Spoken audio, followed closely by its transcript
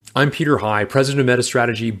I'm Peter High, president of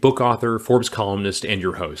MetaStrategy, book author, Forbes columnist, and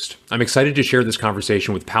your host. I'm excited to share this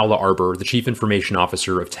conversation with Paola Arbour, the Chief Information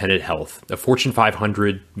Officer of Tenet Health, a Fortune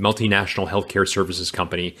 500 multinational healthcare services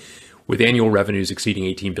company with annual revenues exceeding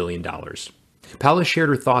 $18 billion. Paola shared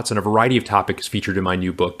her thoughts on a variety of topics featured in my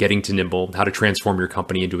new book, Getting to Nimble, How to Transform Your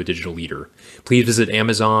Company into a Digital Leader. Please visit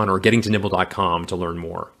Amazon or gettingtonimble.com to learn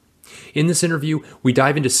more. In this interview, we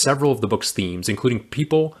dive into several of the book's themes, including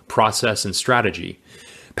people, process, and strategy.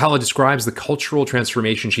 Paola describes the cultural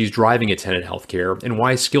transformation she's driving at Tenet Healthcare and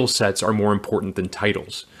why skill sets are more important than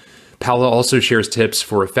titles. Paola also shares tips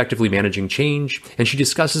for effectively managing change, and she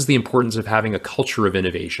discusses the importance of having a culture of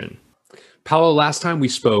innovation. Paola, last time we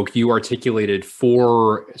spoke, you articulated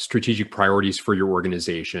 4 strategic priorities for your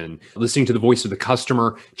organization: listening to the voice of the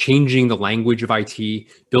customer, changing the language of IT,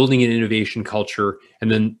 building an innovation culture, and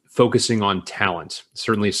then focusing on talent.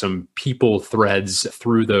 Certainly some people threads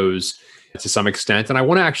through those to some extent. And I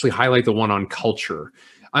want to actually highlight the one on culture.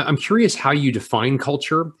 I'm curious how you define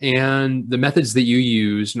culture and the methods that you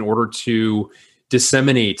use in order to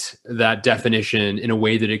disseminate that definition in a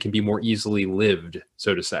way that it can be more easily lived,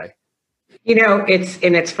 so to say.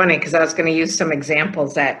 It's funny because I was going to use some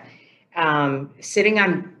examples that sitting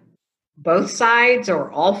on both sides or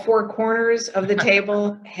all 4 corners of the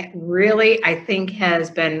table really, I think, has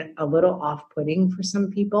been a little off-putting for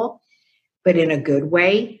some people, but in a good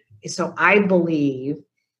way. So I believe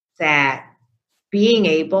that being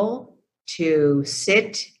able to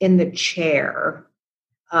sit in the chair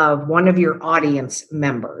of one of your audience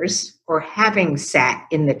members or having sat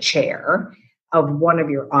in the chair of one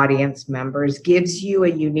of your audience members gives you a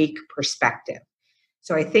unique perspective.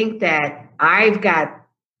 So I think that I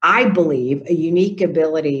believe, a unique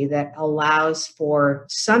ability that allows for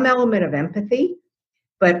some element of empathy,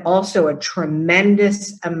 but also a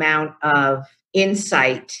tremendous amount of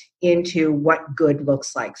insight into what good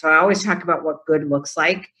looks like. So I always talk about what good looks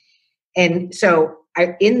like. And so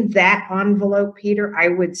in that envelope, Peter, I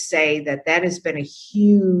would say that has been a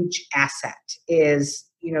huge asset is,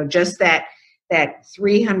 just that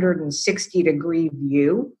 360-degree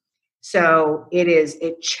view. So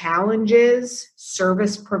it challenges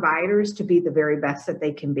service providers to be the very best that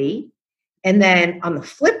they can be. And then on the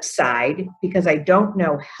flip side, because I don't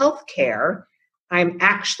know healthcare, I'm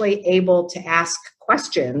actually able to ask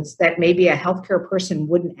questions that maybe a healthcare person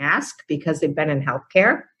wouldn't ask because they've been in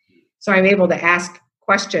healthcare. So I'm able to ask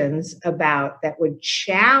questions about that would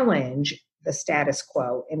challenge the status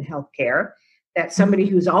quo in healthcare that somebody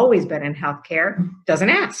who's always been in healthcare doesn't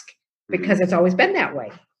ask because it's always been that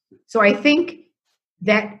way. So I think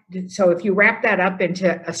so if you wrap that up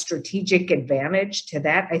into a strategic advantage to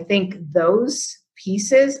that, I think those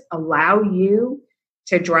pieces allow you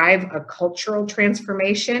to drive a cultural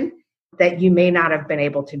transformation that you may not have been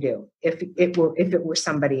able to do if it were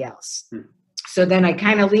somebody else. So then I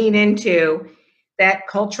kind of lean into that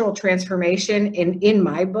cultural transformation in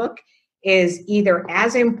my book is either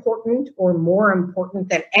as important or more important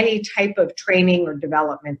than any type of training or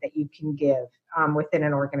development that you can give within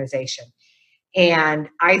an organization. And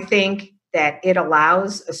I think that it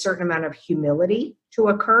allows a certain amount of humility to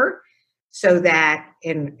occur so that,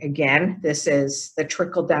 and again, this is the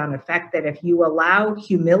trickle-down effect, that if you allow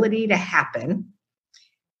humility to happen,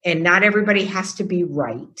 and not everybody has to be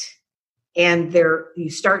right, and you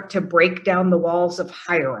start to break down the walls of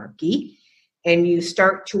hierarchy, and you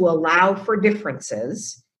start to allow for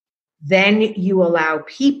differences, then you allow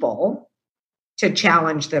people to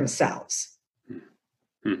challenge themselves.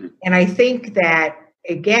 Mm-hmm. And I think that,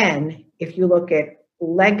 again, if you look at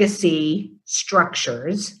legacy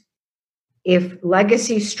structures, if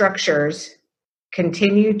legacy structures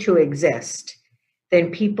continue to exist,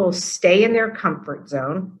 then people stay in their comfort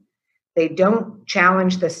zone. They don't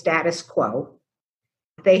challenge the status quo.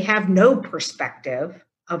 They have no perspective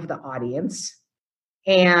of the audience,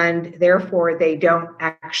 and therefore they don't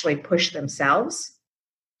actually push themselves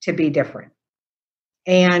to be different.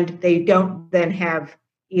 And they don't then have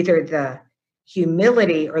either the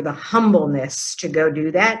humility or the humbleness to go do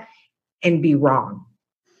that and be wrong,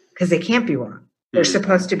 because they can't be wrong. They're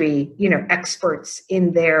supposed to be, experts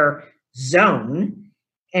in their zone,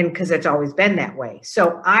 and because it's always been that way.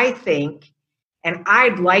 So I think, and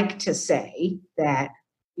I'd like to say that,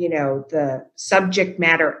 the subject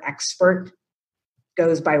matter expert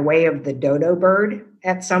goes by way of the dodo bird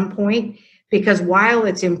at some point, because while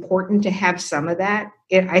it's important to have some of that,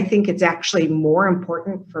 I think it's actually more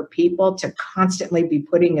important for people to constantly be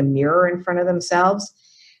putting a mirror in front of themselves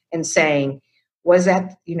and saying, is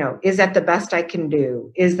that the best I can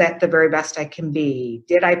do? Is that the very best I can be?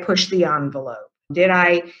 Did I push the envelope? Did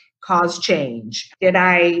I cause change? Did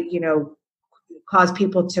I, cause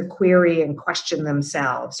people to query and question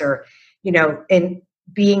themselves, or, and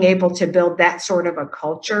being able to build that sort of a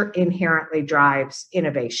culture inherently drives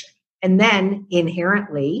innovation and then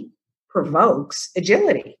inherently provokes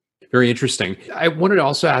agility. Very interesting. I wanted to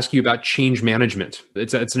also ask you about change management.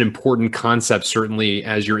 It's an important concept, certainly,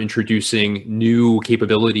 as you're introducing new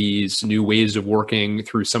capabilities, new ways of working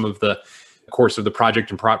through some of the course of the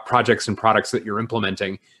projects and products that you're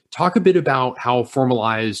implementing. Talk a bit about how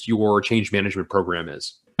formalized your change management program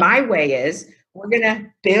is. My way is we're going to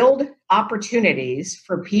build opportunities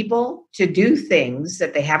for people to do things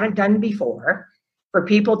that they haven't done before, for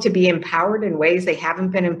people to be empowered in ways they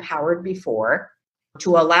haven't been empowered before,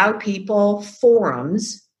 to allow people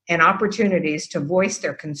forums and opportunities to voice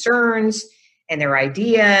their concerns and their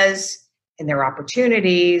ideas and their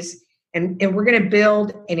opportunities. And we're going to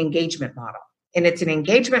build an engagement model. And it's an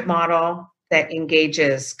engagement model that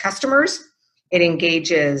engages customers, it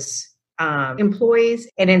engages employees,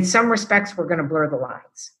 and in some respects, we're going to blur the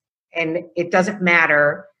lines. And it doesn't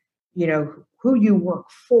matter, who you work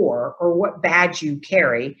for or what badge you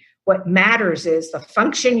carry. What matters is the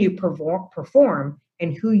function you perform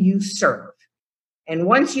and who you serve. And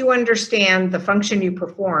once you understand the function you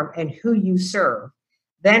perform and who you serve,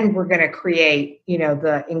 then we're going to create,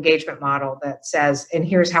 the engagement model that says, and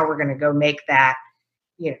here's how we're going to go make that,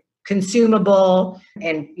 consumable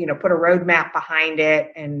and, put a roadmap behind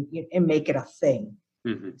it and make it a thing.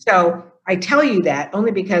 Mm-hmm. So I tell you that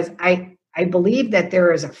only because I believe that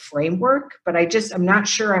there is a framework, but I'm not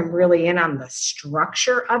sure I'm really in on the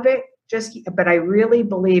structure of it but I really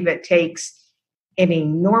believe it takes an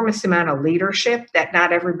enormous amount of leadership that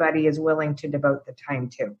not everybody is willing to devote the time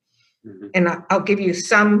to. Mm-hmm. And I'll give you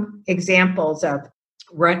some examples of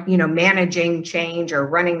managing change or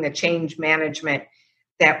running the change management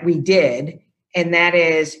that we did. And that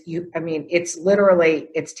is,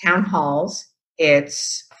 it's town halls,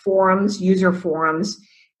 it's forums, user forums,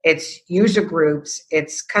 it's user groups,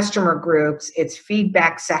 it's customer groups, it's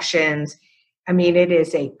feedback sessions. It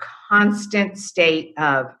is a constant state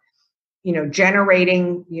of,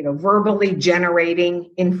 verbally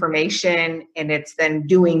generating information, and it's then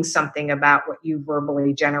doing something about what you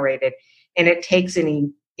verbally generated. And it takes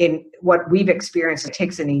in what we've experienced, it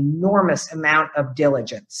takes an enormous amount of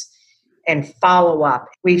diligence and follow up.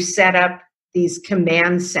 We've set up these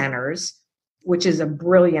command centers, which is a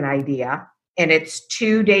brilliant idea. And it's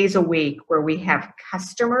 2 days a week where we have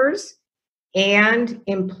customers and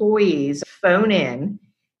employees phone in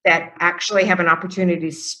that actually have an opportunity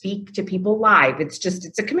to speak to people live.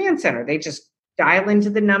 It's a command center. They just dial into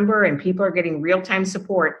the number and people are getting real-time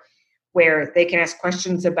support where they can ask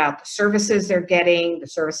questions about the services they're getting, the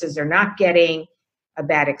services they're not getting, a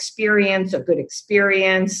bad experience, a good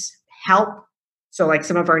experience, help. So like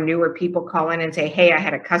some of our newer people call in and say, hey, I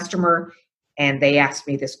had a customer and they asked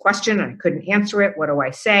me this question and I couldn't answer it. What do I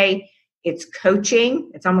say? It's coaching.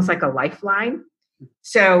 It's almost like a lifeline.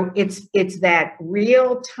 So it's that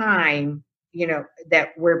real time, that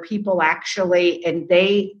where people actually, and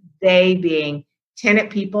they being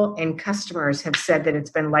tenant people and customers have said that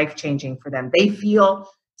it's been life-changing for them. They feel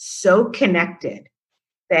so connected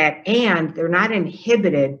and they're not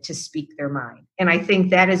inhibited to speak their mind. And I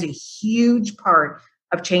think that is a huge part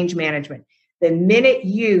of change management. The minute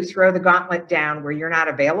you throw the gauntlet down where you're not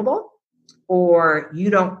available, or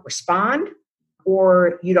you don't respond,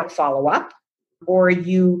 or you don't follow up, or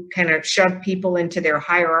you kind of shove people into their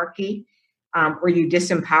hierarchy, or you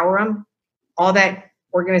disempower them, all that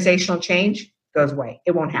organizational change goes away.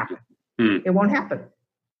 It won't happen. It won't happen.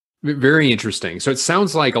 Very interesting. So it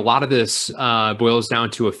sounds like a lot of this boils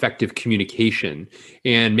down to effective communication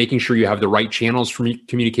and making sure you have the right channels for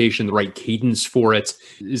communication, the right cadence for it.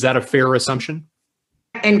 Is that a fair assumption?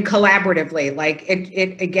 And collaboratively, like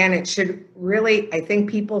it should really, I think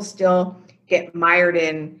people still get mired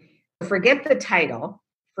in, forget the title,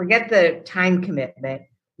 forget the time commitment.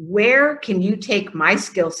 Where can you take my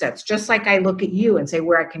skill sets? Just like I look at you and say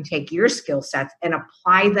where I can take your skill sets and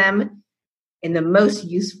apply them in the most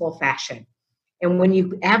useful fashion. And when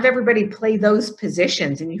you have everybody play those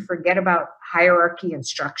positions and you forget about hierarchy and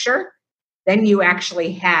structure, then you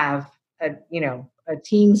actually have a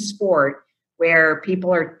team sport where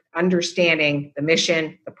people are understanding the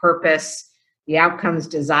mission, the purpose, the outcomes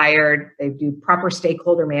desired. They do proper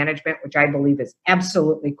stakeholder management, which I believe is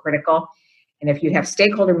absolutely critical. And if you have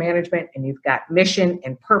stakeholder management and you've got mission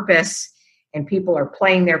and purpose and people are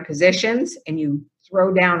playing their positions and you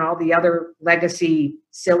throw down all the other legacy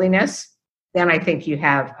silliness, then I think you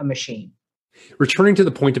have a machine. Returning to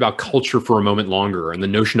the point about culture for a moment longer and the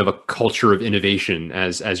notion of a culture of innovation,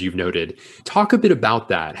 as you've noted, talk a bit about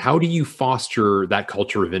that. How do you foster that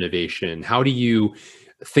culture of innovation? How do you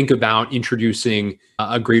think about introducing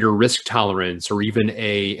a greater risk tolerance or even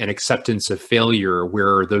an acceptance of failure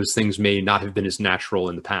where those things may not have been as natural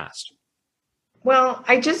in the past? Well,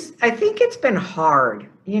 I think it's been hard,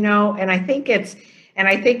 and I think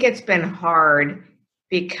it's been hard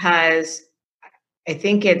because I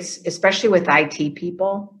think it's especially with IT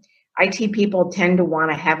people. IT people tend to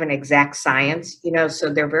want to have an exact science,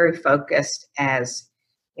 so they're very focused as,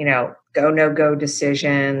 go, no go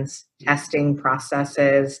decisions, testing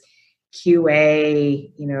processes,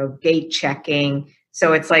 QA, gate checking.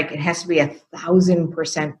 So it's like it has to be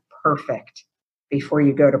 1,000% perfect before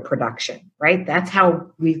you go to production, right? That's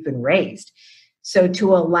how we've been raised. So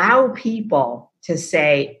to allow people to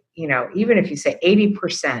say, even if you say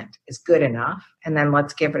 80% is good enough, and then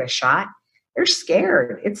let's give it a shot, they're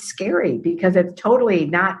scared. It's scary because it's totally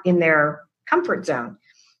not in their comfort zone.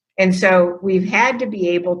 And so we've had to be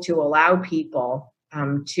able to allow people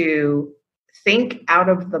to think out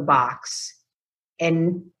of the box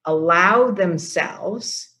and allow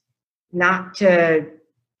themselves not to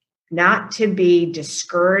be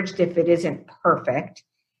discouraged if it isn't perfect,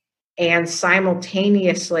 and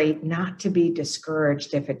simultaneously not to be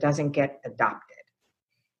discouraged if it doesn't get adopted.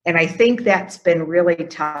 And I think that's been really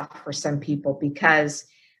tough for some people, because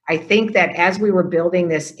I think that as we were building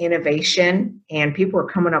this innovation and people were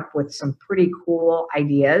coming up with some pretty cool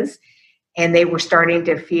ideas, and they were starting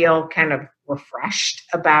to feel kind of refreshed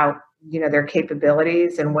about, their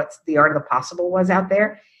capabilities and what the art of the possible was out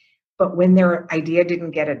there. But when their idea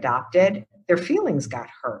didn't get adopted, their feelings got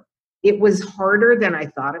hurt. It was harder than I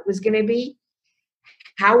thought it was going to be.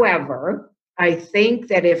 However, I think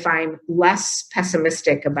that if I'm less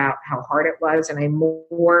pessimistic about how hard it was and I'm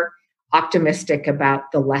more optimistic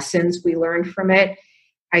about the lessons we learned from it,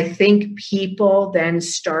 I think people then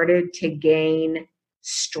started to gain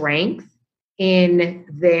strength in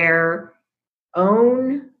their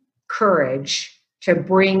own courage to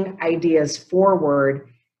bring ideas forward.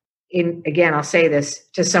 Again, I'll say this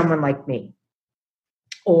to someone like me,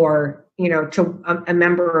 or, to a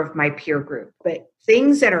member of my peer group. But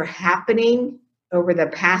things that are happening over the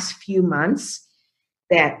past few months,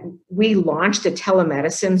 that we launched a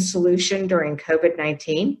telemedicine solution during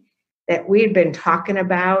COVID-19 that we had been talking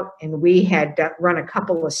about, and we had run a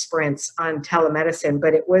couple of sprints on telemedicine,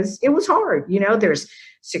 but it was hard. There's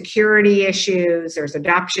security issues, there's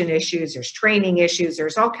adoption issues, there's training issues,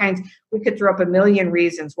 there's all kinds. We could throw up a million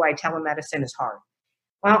reasons why telemedicine is hard.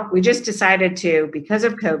 Well, we just decided to, because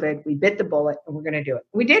of COVID, we bit the bullet and we're going to do it.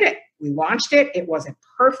 We did it. We launched it. It wasn't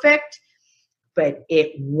perfect, but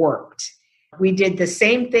it worked. We did the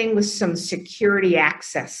same thing with some security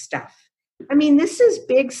access stuff. I mean, this is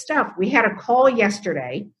big stuff. We had a call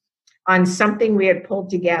yesterday on something we had pulled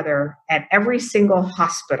together at every single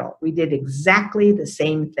hospital. We did exactly the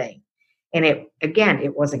same thing. And it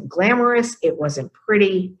wasn't glamorous. It wasn't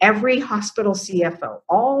pretty. Every hospital CFO,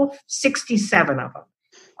 all 67 of them,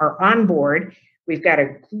 are on board. We've got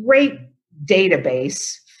a great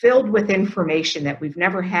database filled with information that we've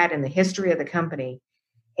never had in the history of the company.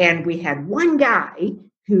 And we had one guy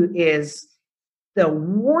who is the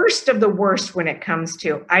worst of the worst when it comes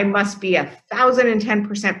to, I must be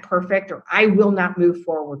 1,010% perfect or I will not move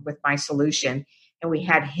forward with my solution. And we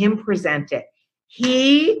had him present it.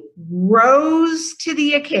 He rose to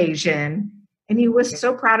the occasion and he was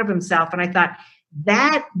so proud of himself. And I thought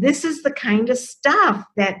that this is the kind of stuff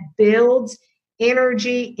that builds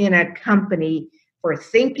energy in a company for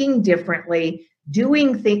thinking differently,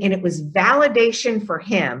 doing things. And it was validation for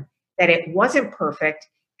him that it wasn't perfect.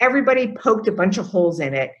 Everybody poked a bunch of holes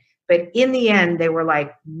in it. But in the end, they were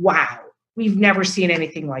like, wow, we've never seen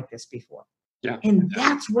anything like this before. Yeah. And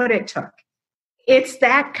that's what it took. It's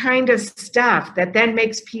that kind of stuff that then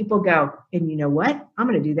makes people go, and you know what? I'm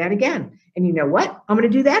going to do that again. And you know what? I'm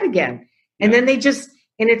going to do that again. And then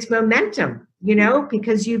and it's momentum,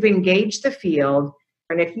 because you've engaged the field.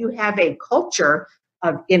 And if you have a culture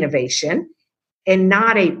of innovation and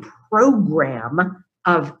not a program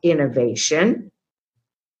of innovation,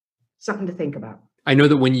 something to think about. I know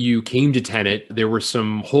that when you came to Tenet, there were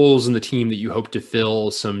some holes in the team that you hoped to fill,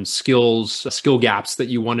 some skill gaps that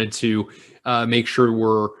you wanted to make sure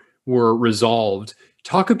were resolved.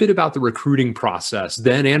 Talk a bit about the recruiting process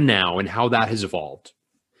then and now and how that has evolved.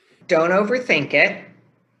 Don't overthink it.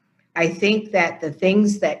 I think that the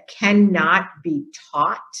things that cannot be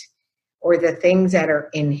taught or the things that are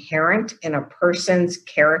inherent in a person's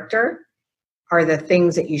character are the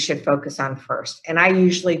things that you should focus on first. And I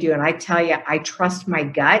usually do. And I tell you, I trust my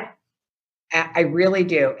gut I really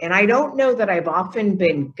do. And I don't know that I've often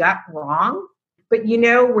been gut wrong, but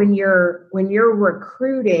when you're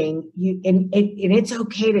recruiting, and it's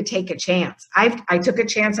okay to take a chance. I took a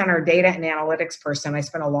chance on our data and analytics person. I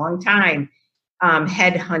spent a long time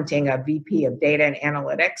headhunting a VP of data and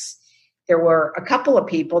analytics. There were a couple of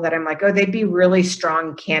people that I'm like, oh, they'd be really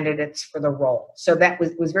strong candidates for the role. So that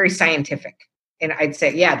was very scientific. And I'd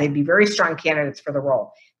say, yeah, they'd be very strong candidates for the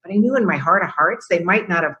role. But I knew in my heart of hearts, they might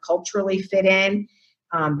not have culturally fit in.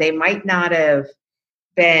 They might not have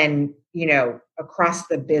been, across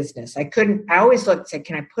the business. I always looked and said,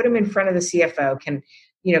 can I put them in front of the CFO?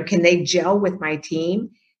 Can they gel with my team?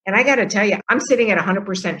 And I got to tell you, I'm sitting at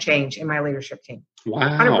 100% change in my leadership team.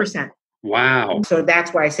 Wow. 100%. Wow. So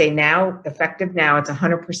that's why I say now, effective now, it's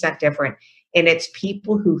 100% different. And it's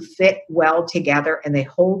people who fit well together and they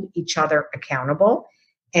hold each other accountable.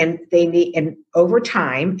 And and over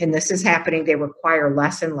time, and this is happening, they require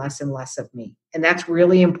less and less and less of me. And that's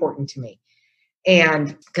really important to me.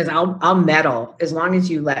 And because I'll meddle, as long as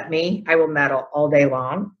you let me, I will meddle all day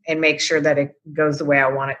long and make sure that it goes the way I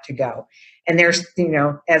want it to go. And there's,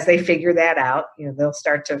 as they figure that out, they'll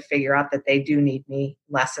start to figure out that they do need me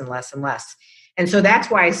less and less and less. And so that's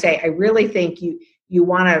why I say, I really think you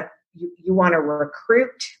want to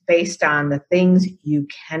recruit based on the things you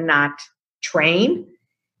cannot train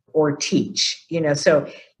or teach,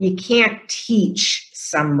 so you can't teach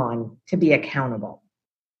someone to be accountable.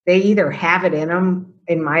 They either have it in them,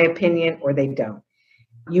 in my opinion, or they don't.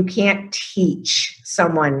 You can't teach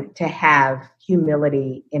someone to have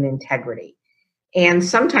humility and integrity. And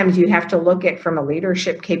sometimes you have to look at from a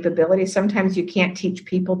leadership capability. Sometimes you can't teach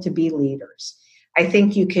people to be leaders. I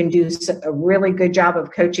think you can do a really good job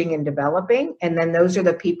of coaching and developing. And then those are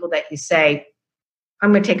the people that you say,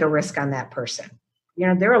 I'm going to take a risk on that person.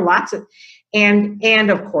 There are lots of, and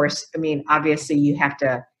of course, obviously you have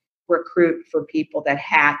to recruit for people that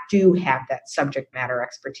do have that subject matter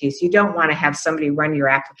expertise. You don't want to have somebody run your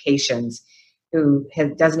applications who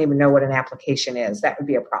doesn't even know what an application is. That would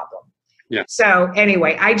be a problem. Yeah. So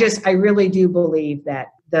anyway, I really do believe that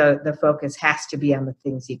the focus has to be on the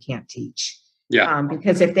things you can't teach. Yeah.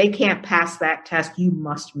 Because if they can't pass that test, you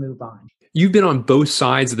must move on. You've been on both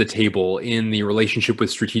sides of the table in the relationship with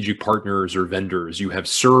strategic partners or vendors. You have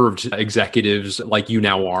served executives like you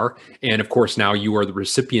now are. And of course, now you are the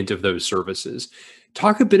recipient of those services.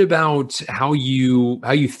 Talk a bit about how you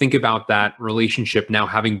think about that relationship now,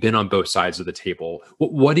 having been on both sides of the table.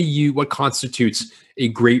 What constitutes a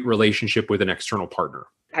great relationship with an external partner?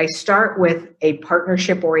 I start with a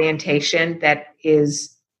partnership orientation that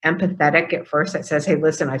is empathetic at first, that says, hey,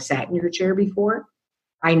 listen, I've sat in your chair before.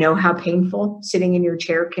 I know how painful sitting in your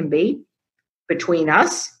chair can be. Between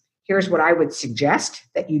us, here's what I would suggest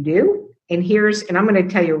that you do. And I'm going to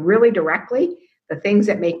tell you really directly the things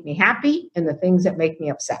that make me happy and the things that make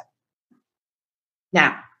me upset.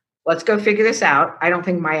 Now, let's go figure this out. I don't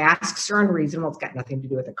think my asks are unreasonable. It's got nothing to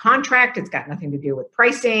do with the contract. It's got nothing to do with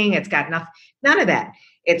pricing. It's got none of that.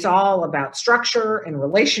 It's all about structure and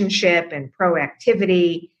relationship and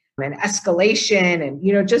proactivity and escalation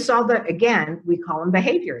and, just all again, we call them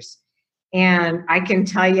behaviors. And I can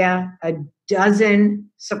tell you a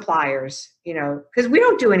dozen suppliers, because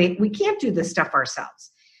we can't do this stuff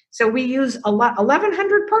ourselves. So we use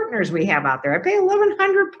 1,100 partners we have out there. I pay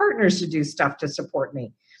 1,100 partners to do stuff to support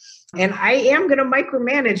me. And I am going to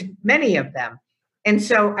micromanage many of them. And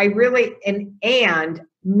so I really, and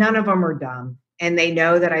none of them are dumb. And they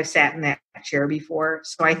know that I've sat in that chair before.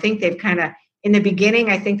 So I think they've kind of, in the beginning,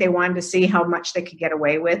 I think they wanted to see how much they could get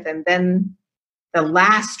away with. And then the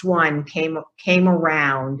last one came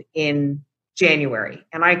around in January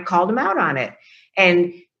and I called them out on it.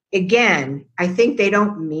 And again, I think they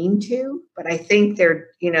don't mean to, but I think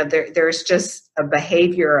there's just a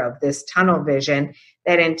behavior of this tunnel vision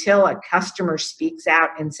that until a customer speaks out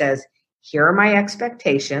and says, here are my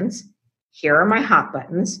expectations, here are my hot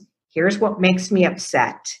buttons, here's what makes me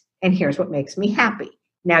upset, and here's what makes me happy.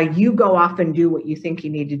 Now you go off and do what you think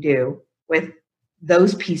you need to do with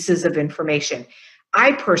those pieces of information.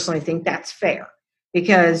 I personally think that's fair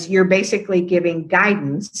because you're basically giving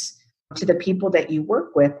guidance to the people that you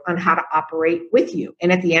work with on how to operate with you.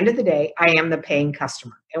 And at the end of the day, I am the paying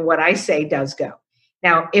customer and what I say does go.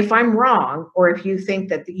 Now, if I'm wrong, or if you think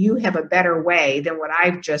that you have a better way than what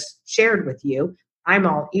I've just shared with you, I'm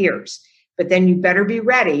all ears. But then you better be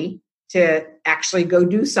ready to actually go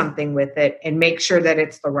do something with it and make sure that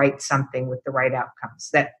it's the right something with the right outcomes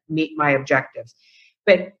that meet my objectives.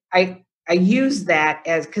 But I use that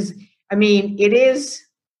as, because it is,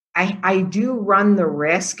 I do run the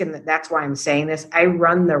risk, and that's why I'm saying this. I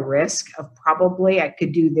run the risk of probably I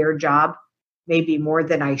could do their job maybe more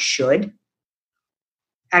than I should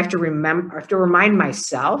I have to remind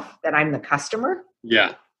myself that I'm the customer.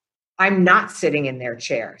 Yeah. I'm not sitting in their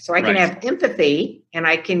chair. So I can have empathy and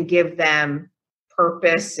I can give them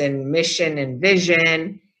purpose and mission and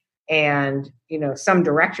vision and, some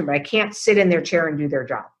direction, but I can't sit in their chair and do their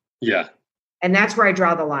job. Yeah. And that's where I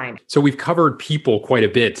draw the line. So we've covered people quite a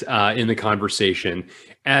bit in the conversation.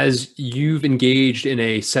 As you've engaged in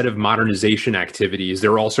a set of modernization activities,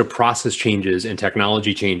 there are also process changes and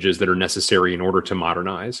technology changes that are necessary in order to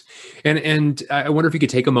modernize. And I wonder if you could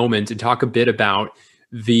take a moment and talk a bit about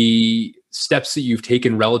the steps that you've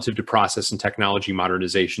taken relative to process and technology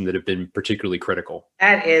modernization that have been particularly critical.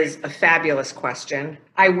 That is a fabulous question.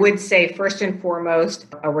 I would say first and foremost,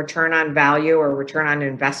 a return on value or return on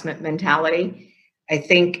investment mentality. I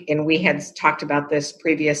think, and we had talked about this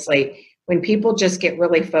previously, when people just get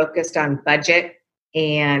really focused on budget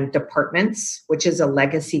and departments, which is a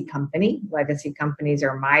legacy companies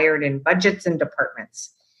are mired in budgets and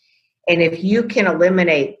departments. And if you can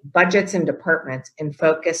eliminate budgets and departments and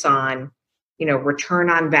focus on, return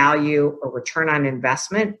on value or return on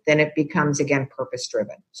investment, then it becomes, again,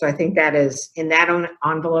 purpose-driven. So I think that is, in that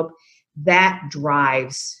envelope, that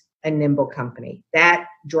drives a nimble company. That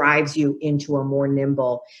drives you into a more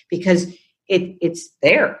nimble, because it's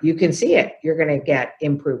there. You can see it. You're going to get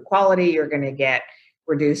improved quality. You're going to get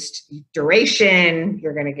reduced duration.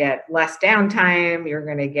 You're going to get less downtime. You're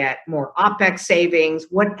going to get more OpEx savings.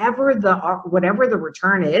 Whatever the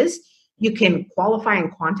return is, you can qualify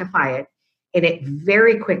and quantify it, and it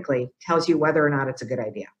very quickly tells you whether or not it's a good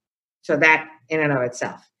idea. So that in and of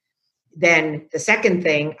itself. Then the second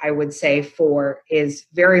thing I would say is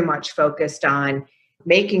very much focused on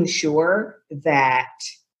making sure that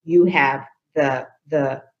you have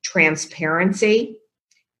the transparency,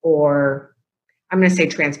 or I'm going to say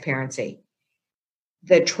transparency.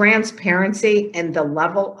 The transparency and the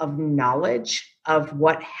level of knowledge of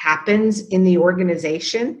what happens in the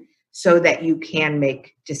organization so that you can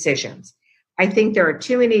make decisions. I think there are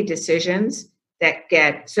too many decisions that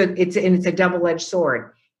it's a double-edged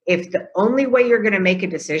sword. If the only way you're going to make a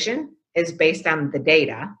decision is based on the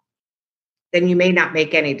data, then you may not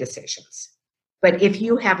make any decisions. But if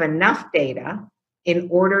you have enough data in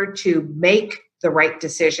order to make the right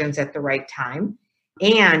decisions at the right time,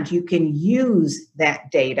 and you can use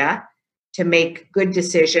that data to make good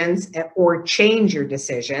decisions or change your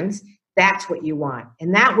decisions, that's what you want.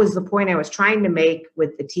 And that was the point I was trying to make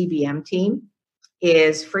with the TBM team,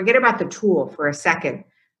 is forget about the tool for a second.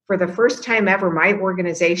 For the first time ever, my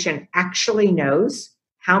organization actually knows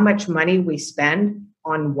how much money we spend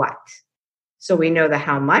on what. So we know the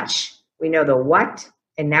how much, we know the what,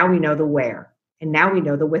 and now we know the where, and now we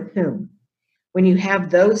know the with whom. When you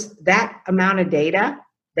have that amount of data,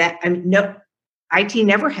 IT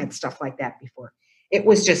never had stuff like that before. It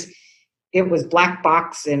was black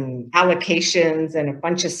box and allocations and a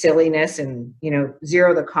bunch of silliness and,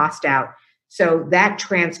 zero the cost out. So that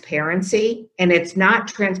transparency, and it's not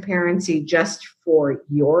transparency just for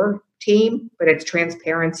your team, but it's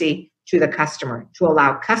transparency to the customer, to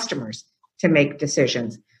allow customers to make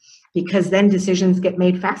decisions, because then decisions get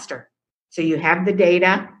made faster. So you have the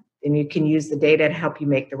data, and you can use the data to help you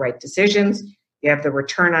make the right decisions. You have the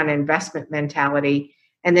return on investment mentality.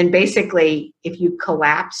 And then basically, if you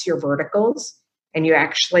collapse your verticals and you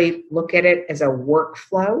actually look at it as a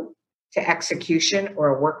workflow to execution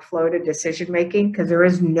or a workflow to decision making, because there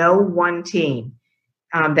is no one team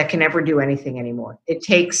that can ever do anything anymore.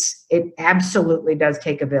 It absolutely does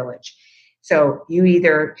take a village. So you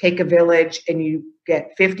either take a village and you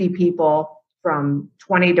get 50 people from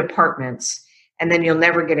 20 departments, and then you'll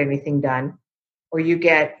never get anything done, or you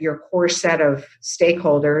get your core set of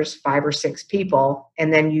stakeholders, 5 or 6 people,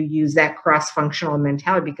 and then you use that cross-functional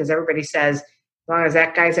mentality, because everybody says, as long as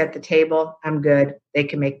that guy's at the table, I'm good. They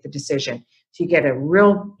can make the decision. So you get a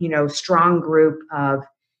real, strong group of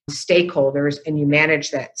stakeholders, and you manage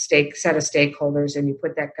that set of stakeholders, and you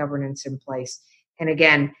put that governance in place. And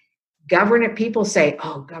again, people say,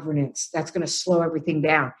 oh, governance, that's going to slow everything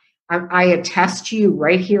down. I attest to you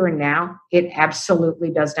right here and now, it absolutely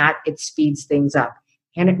does not. It speeds things up,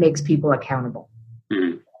 and it makes people accountable.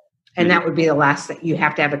 Mm-hmm. And that would be the last thing. You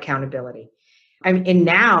have to have accountability. And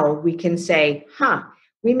now we can say,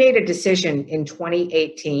 we made a decision in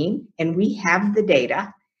 2018, and we have the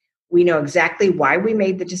data. We know exactly why we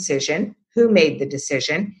made the decision, who made the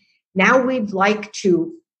decision. Now we'd like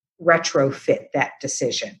to retrofit that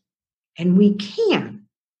decision. And we can,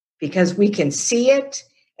 because we can see it,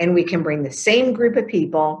 and we can bring the same group of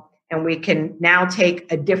people, and we can now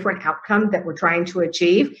take a different outcome that we're trying to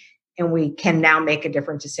achieve, and we can now make a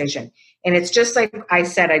different decision. And it's just like I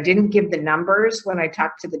said, I didn't give the numbers when I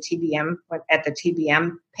talked to the TBM at the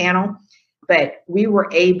TBM panel, but we were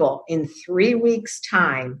able in 3 weeks'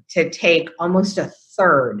 time to take almost a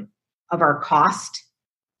third of our cost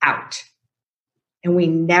out. And we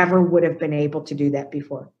never would have been able to do that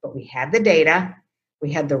before. But we had the data,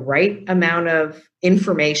 we had the right amount of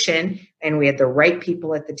information, and we had the right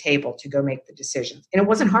people at the table to go make the decisions. And it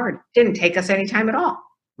wasn't hard. It didn't take us any time at all.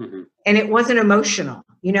 Mm-hmm. And it wasn't emotional.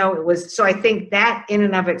 It was, so I think that in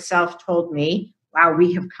and of itself told me, wow,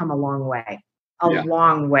 we have come a long way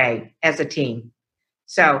long way as a team.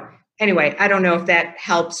 So anyway, I don't know if that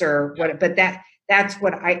helps or what, but that's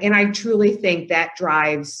what I truly think that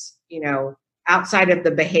drives, outside of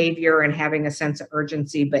the behavior and having a sense of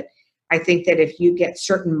urgency. But I think that if you get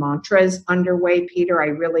certain mantras underway, Peter, I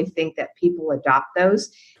really think that people adopt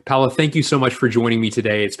those. Paula, thank you so much for joining me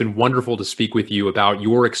today. It's been wonderful to speak with you about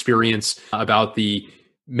your experience, about the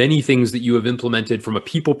many things that you have implemented from a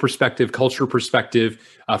people perspective, culture perspective,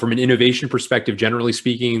 from an innovation perspective, generally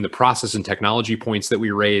speaking, the process and technology points that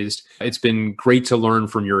we raised. It's been great to learn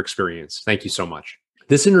from your experience. Thank you so much.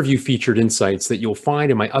 This interview featured insights that you'll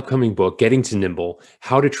find in my upcoming book, Getting to Nimble: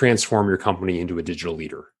 How to Transform Your Company into a Digital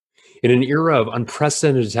Leader. In an era of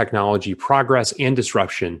unprecedented technology, progress, and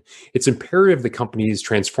disruption, it's imperative that companies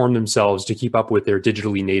transform themselves to keep up with their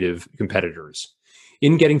digitally native competitors.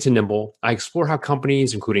 In Getting to Nimble, I explore how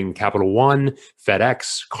companies, including Capital One,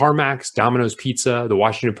 FedEx, CarMax, Domino's Pizza, The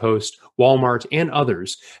Washington Post, Walmart, and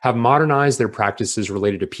others, have modernized their practices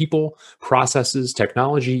related to people, processes,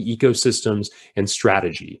 technology, ecosystems, and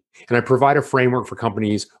strategy. And I provide a framework for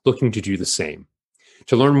companies looking to do the same.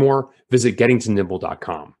 To learn more, visit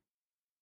gettingtonimble.com.